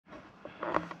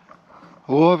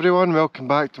Hello everyone, welcome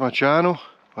back to my channel.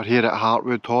 We're here at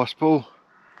Hartwood Hospital,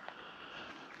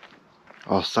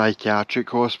 or psychiatric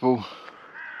hospital.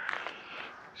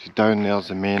 So down there's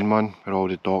the main one where all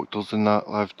the doctors and that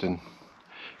lived and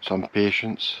some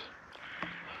patients.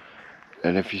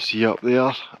 And if you see up there,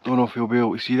 I don't know if you'll be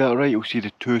able to see that right, you'll see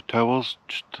the two towers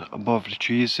just above the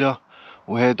trees there.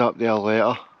 We'll head up there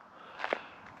later.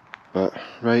 But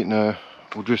right now,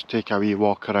 we'll just take a wee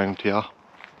walk around here.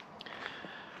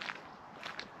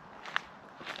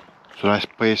 So this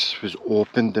place was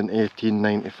opened in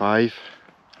 1895.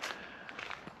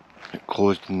 It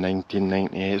closed in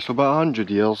 1998, so about 100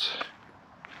 years.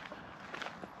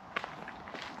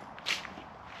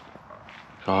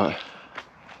 So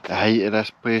the height of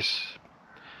this place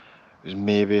was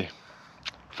maybe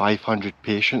 500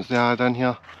 patients they had in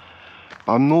here.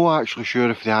 But I'm not actually sure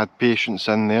if they had patients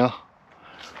in there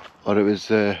or it was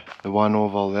the one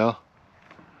over there.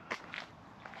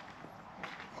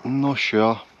 I'm not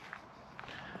sure.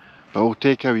 But we'll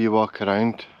take a wee walk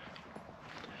around.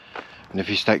 And if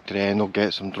you stick to the end, we'll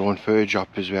get some drone footage up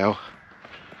as well.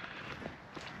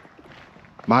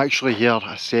 I'm actually here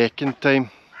a second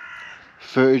time.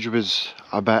 Footage was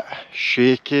a bit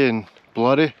shaky and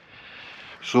blurry.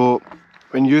 So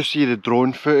when you see the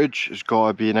drone footage, it's got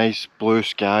to be nice blue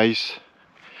skies.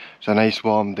 It's a nice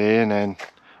warm day, and then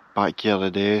back here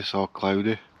today it's all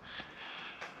cloudy.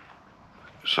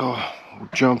 So we'll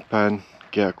jump in,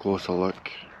 get a closer look.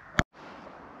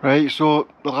 Right, so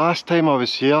the last time I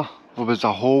was here, there was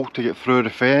a hole to get through the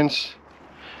fence.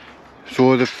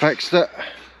 So they fixed it.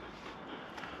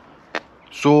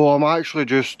 So I'm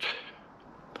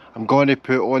going to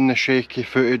put on the shaky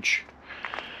footage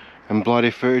and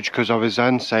blurry footage because I was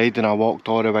inside and I walked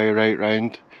all the way right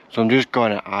round. So I'm just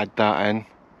going to add that in.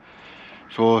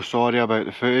 So sorry about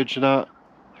the footage of that.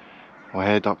 We'll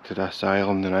head up to the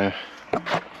asylum now.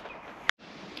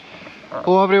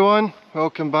 Hello everyone,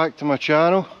 welcome back to my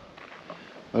channel.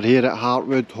 We're here at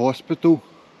Hartwood Hospital.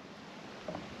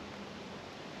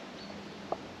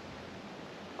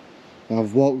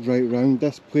 I've walked right round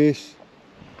this place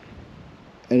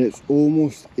and it's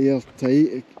almost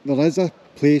airtight. There is a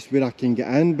place where I can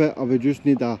get in, but I would just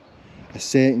need a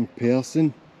second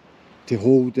person to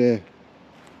hold the,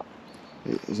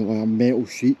 it's like a metal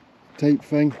sheet type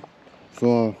thing,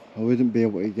 so I wouldn't be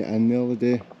able to get in there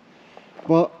today.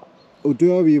 But I'll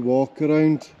do a wee walk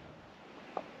around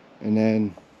and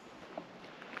then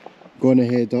I'm going to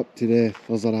head up to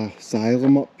there's an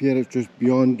asylum up here. It's just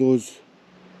beyond those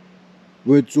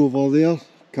woods over there, a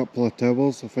couple of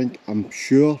towers. I'm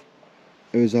sure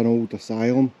it was an old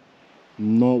asylum,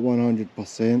 not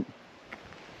 100%,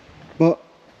 but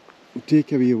we'll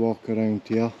take a wee walk around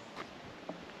here,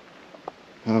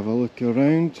 have a look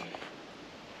around.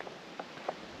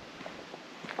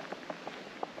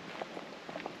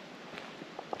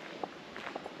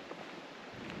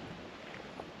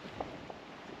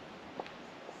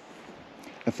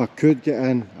 If I could get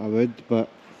in, I would, but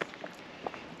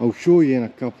I'll show you in a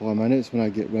couple of minutes when I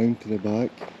get round to the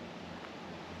back.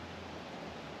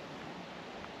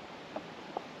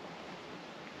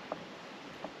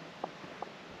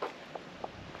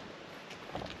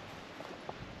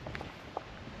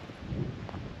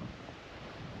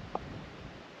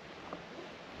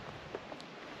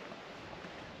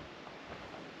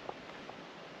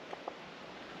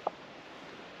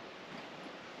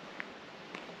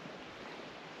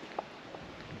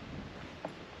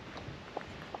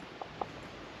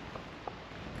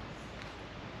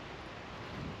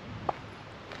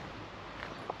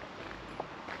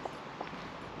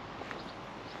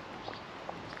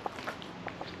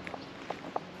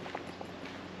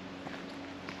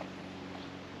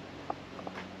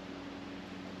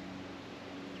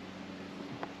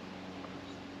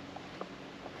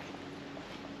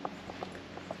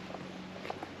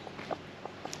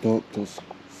 Doctor's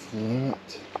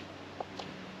flat.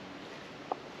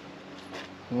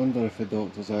 I wonder if the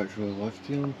doctors actually lived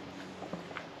here.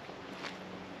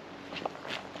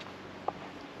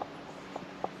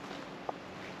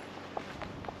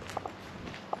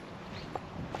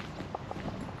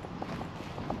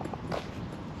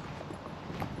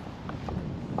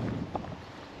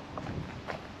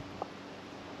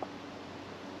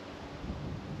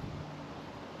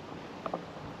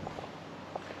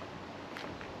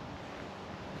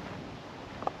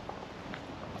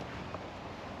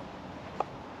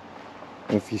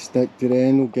 If you stick to the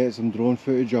end, we'll get some drone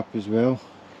footage up as well.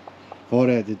 I've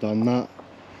already done that.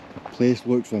 The place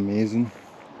looks amazing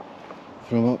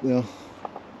from up there.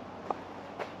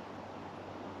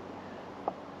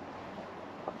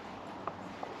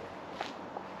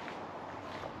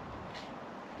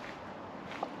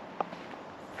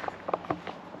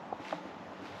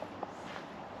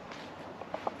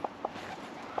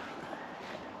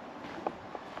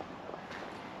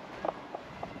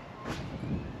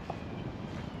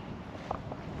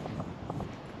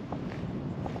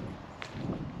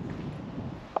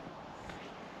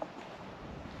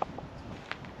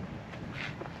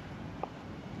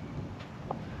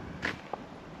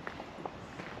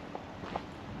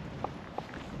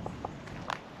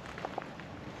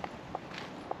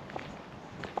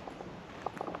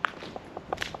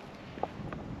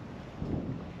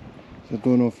 I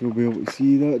don't know if you'll be able to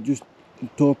see that, just on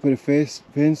top of the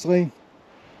fence line.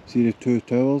 See the two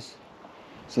towers?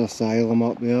 It's Asylum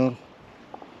up there.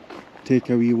 Take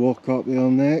a wee walk up there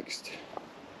next.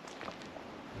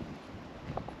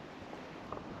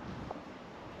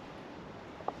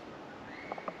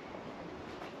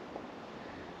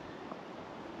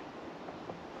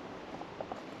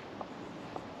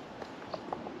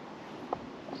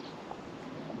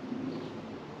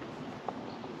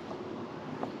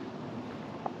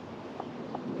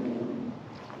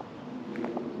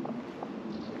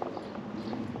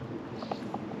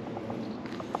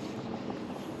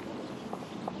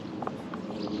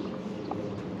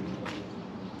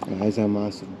 It is a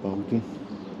massive building.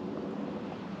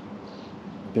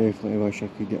 Definitely wish I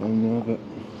could get in there, but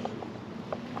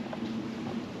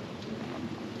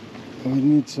I would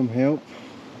need some help.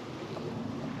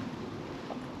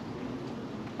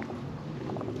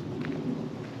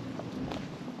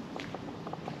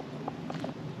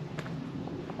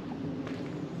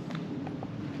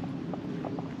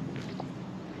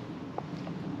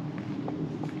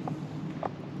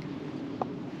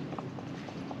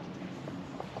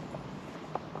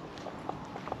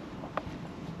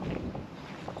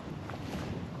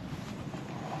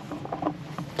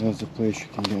 There's the place you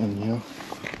can get in here.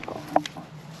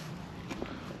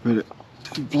 But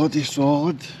it's bloody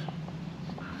solid.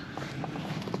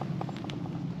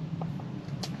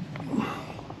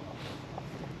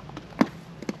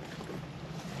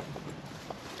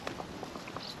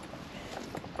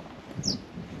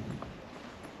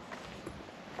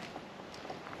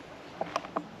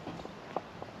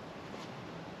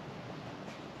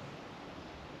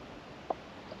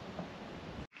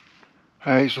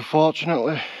 Right, so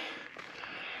fortunately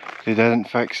they didn't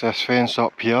fix this fence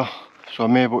up here, so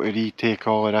I'm able to retake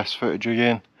all of this footage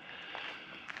again.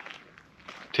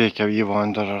 Take a wee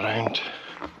wander around.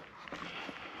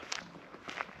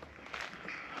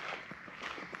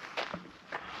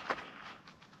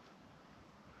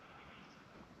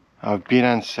 I've been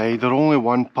inside, there's only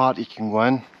one part you can go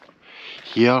in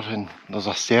here, and there's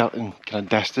a certain kind of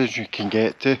distance you can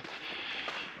get to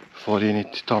before you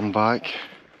need to turn back.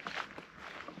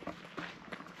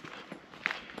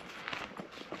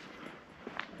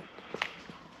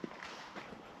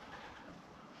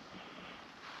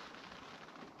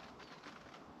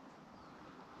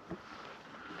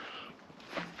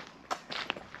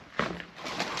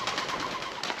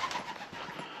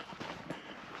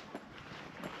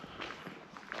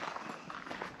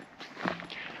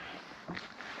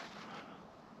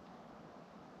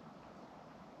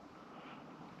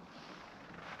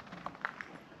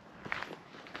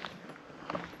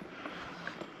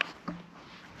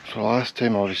 So last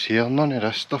time I was here, none of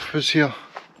this stuff was here.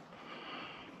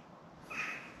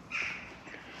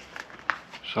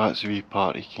 So that's the wee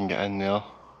part you can get in there.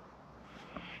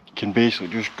 You can basically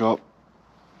just go up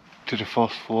to the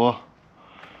first floor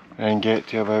and then get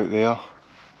to about there.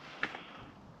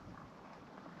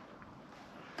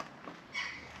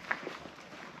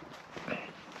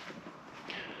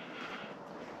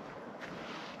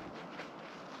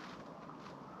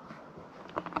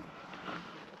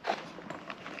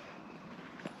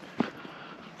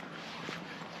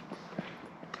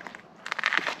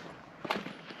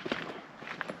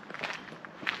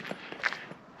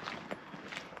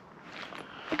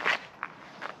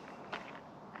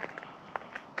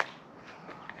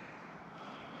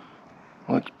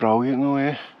 Looks brilliant though,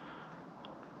 eh?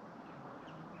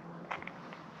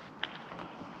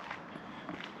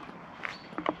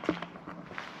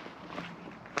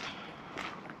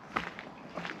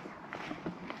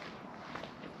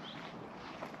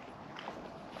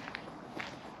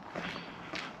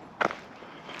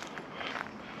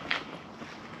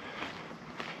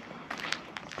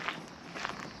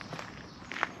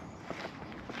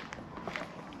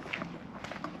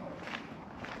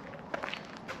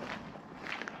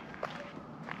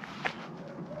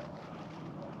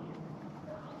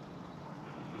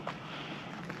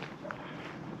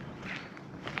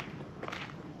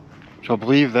 So I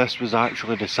believe this was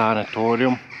actually the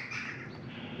sanatorium.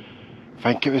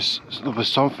 I think there was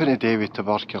something to do with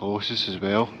tuberculosis as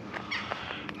well.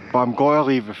 But I'm going to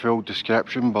leave the full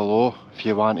description below if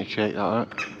you want to check that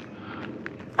out.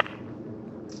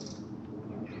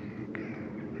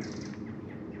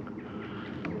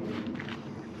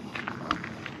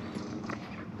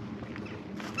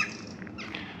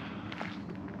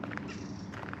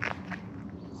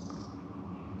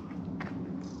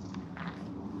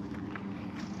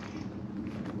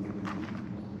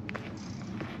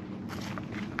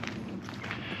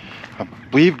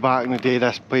 I believe back in the day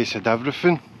this place had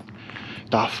everything.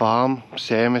 That farm,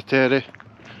 cemetery,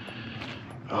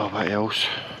 Oh, what else?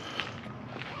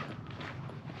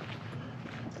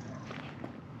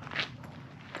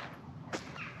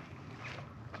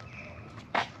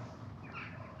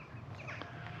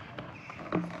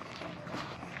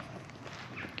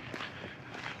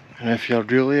 And if you're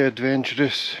really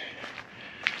adventurous,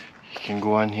 you can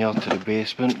go in here to the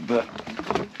basement, but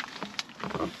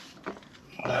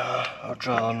nah, I'd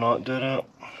rather not do that.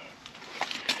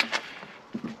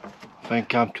 I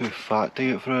think I'm too fat to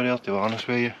get through there, to be honest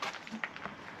with you.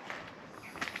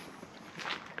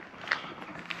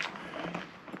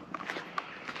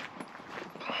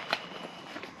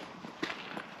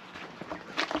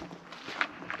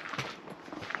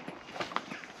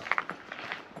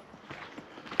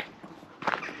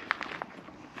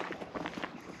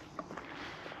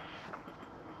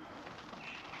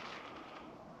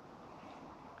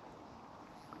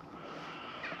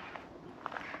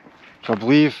 So I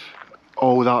believe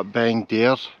all that being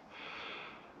there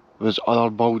was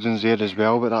other buildings there as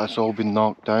well, but that's all been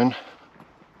knocked down.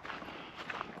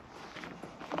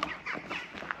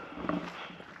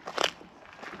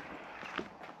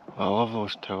 I love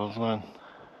those towers, man.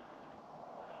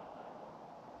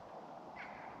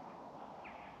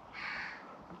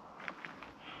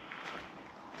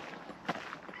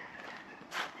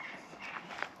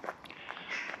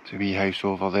 There's a wee house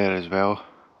over there as well.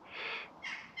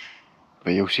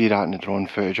 But you'll see that in the drone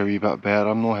footage a wee bit better.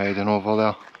 I'm not heading over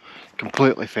there.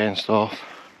 Completely fenced off.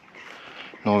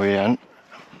 No way in.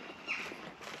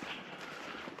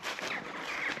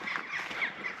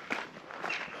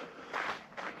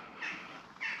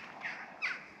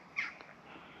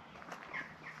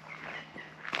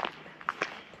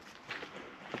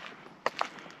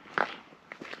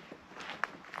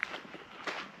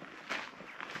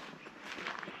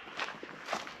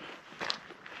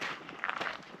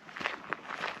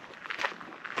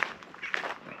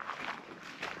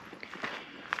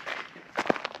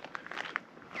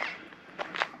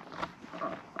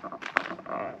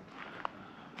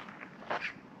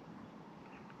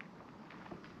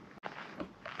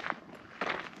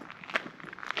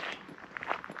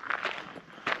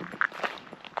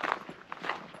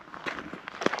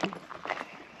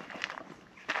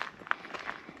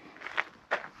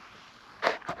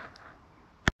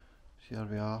 Here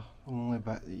we are, the only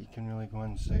bit that you can really go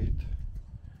inside.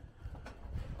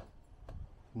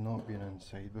 Not been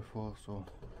inside before, so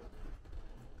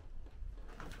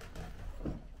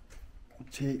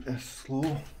take this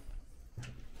slow.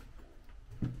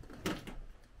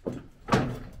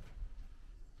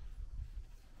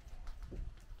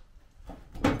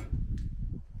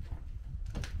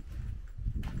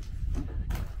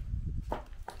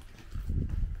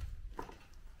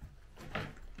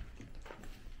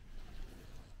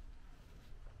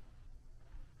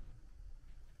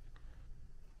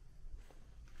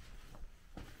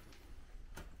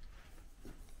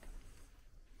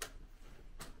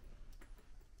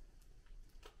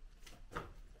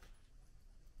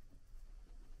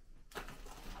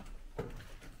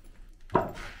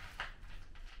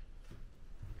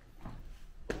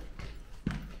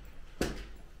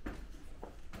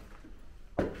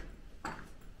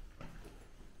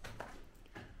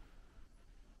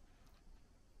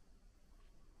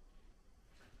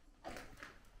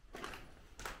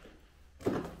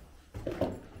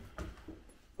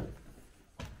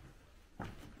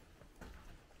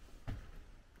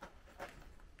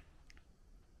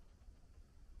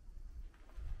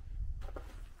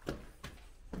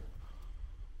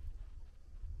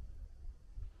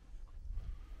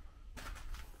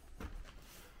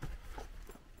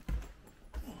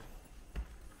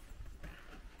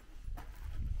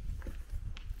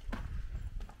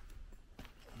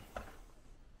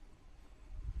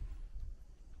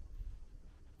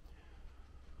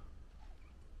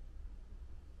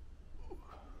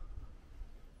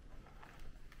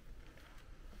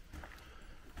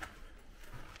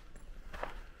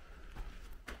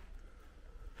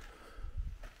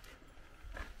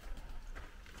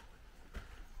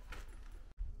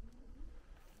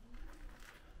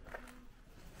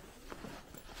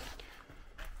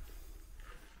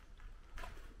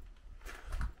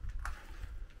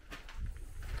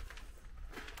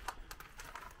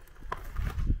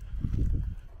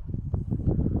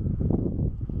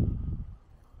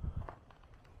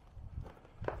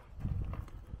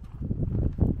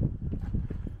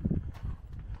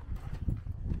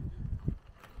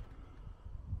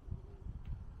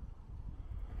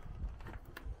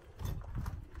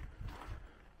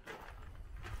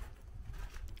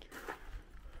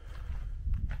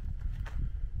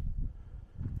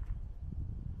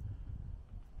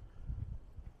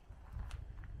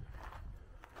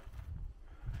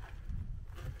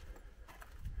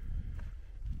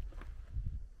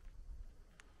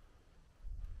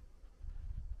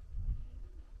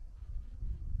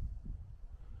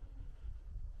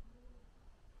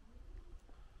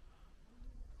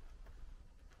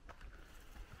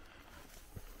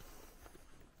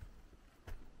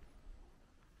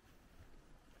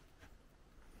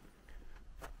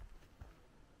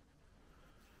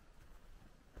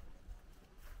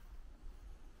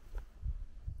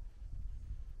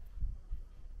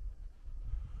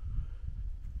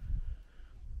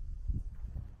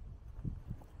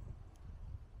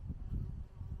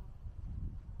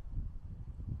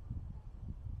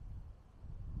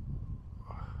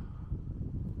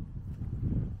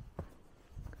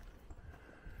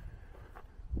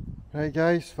 Right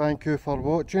guys, thank you for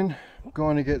watching. I'm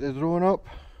going to get the drone up.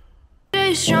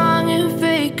 Stay strong and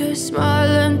fake a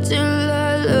smile until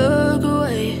I look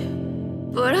away.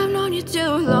 But I've known you too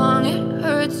long, it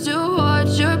hurts to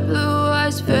watch your blue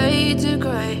eyes fade to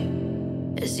grey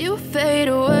as you fade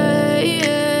away,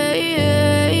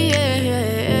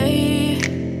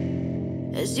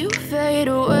 as you fade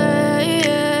away.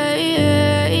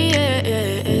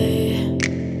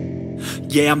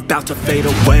 Yeah, I'm about to fade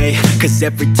away, cause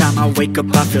every time I wake up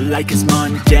I feel like it's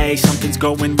Monday. Something's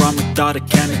going wrong with all the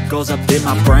chemicals up in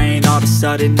my brain. All of a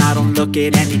sudden I don't look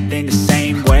at anything the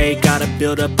same way. Got a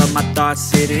buildup of my thoughts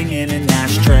sitting in an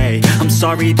ashtray. I'm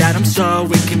sorry that I'm so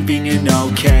inconvenient,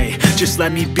 okay. Just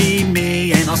let me be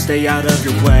me and I'll stay out of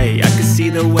your way. I can see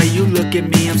the way you look at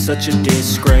me, I'm such a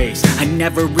disgrace. I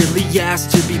never really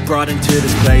asked to be brought into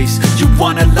this place. You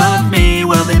wanna love me?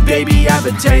 Well then baby I have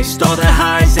a taste. All the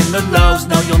highs and the lows,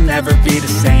 no you'll never be the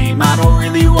same. I don't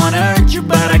really wanna hurt you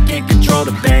but I can't control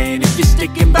the pain. If you're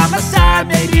sticking by my side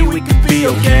maybe we could be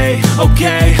okay.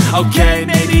 Okay,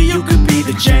 maybe you could be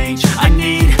the change I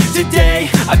need today.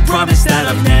 I promise that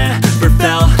I've never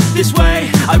felt this way.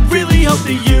 I really hope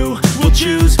that you will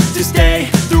choose to stay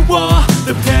through all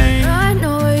the pain. I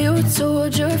know you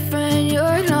told your friend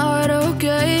you're not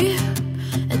okay,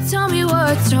 and tell me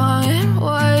what's wrong and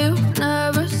why you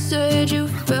never said you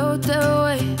felt that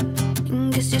way.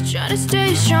 Guess you're trying to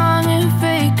stay strong and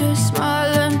fake a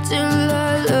smile until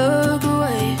I look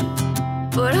away.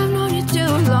 But I've known you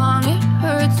too long, it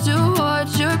hurts to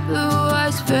watch your blue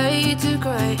eyes fade to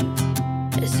grey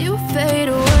as you fade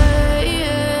away,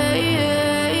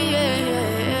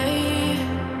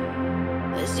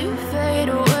 as you fade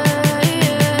away,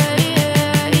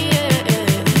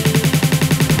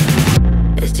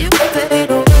 as you fade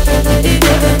away.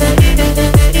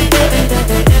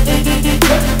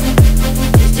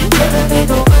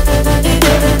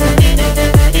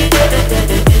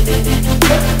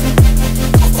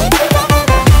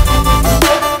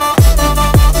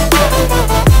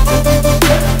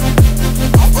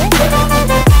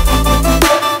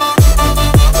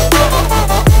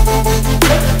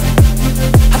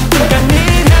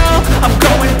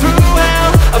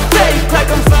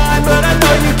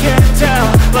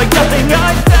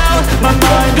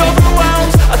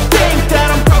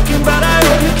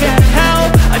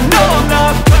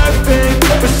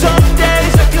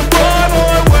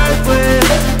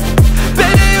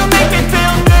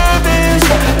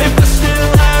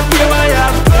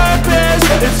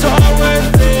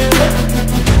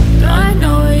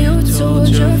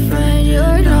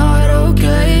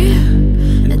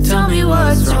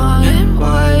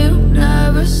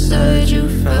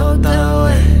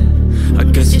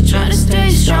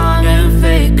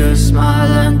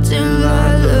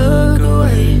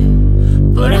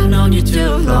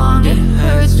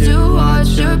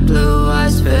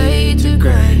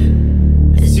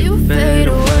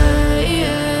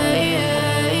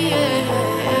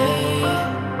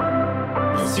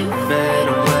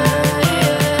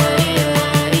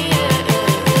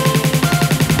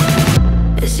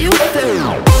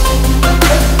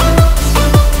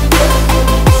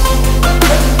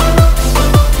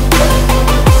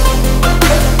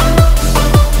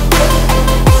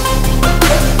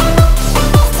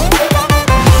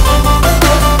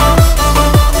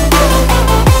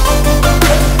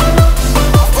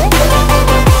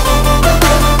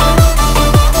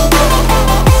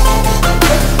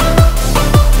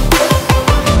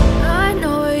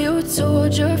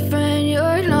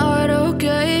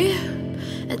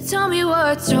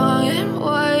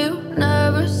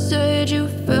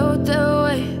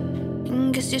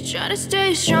 Try to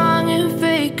stay strong and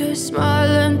fake a smile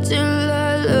until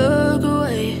I look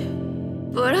away.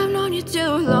 But I've known you too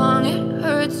long, it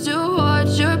hurts to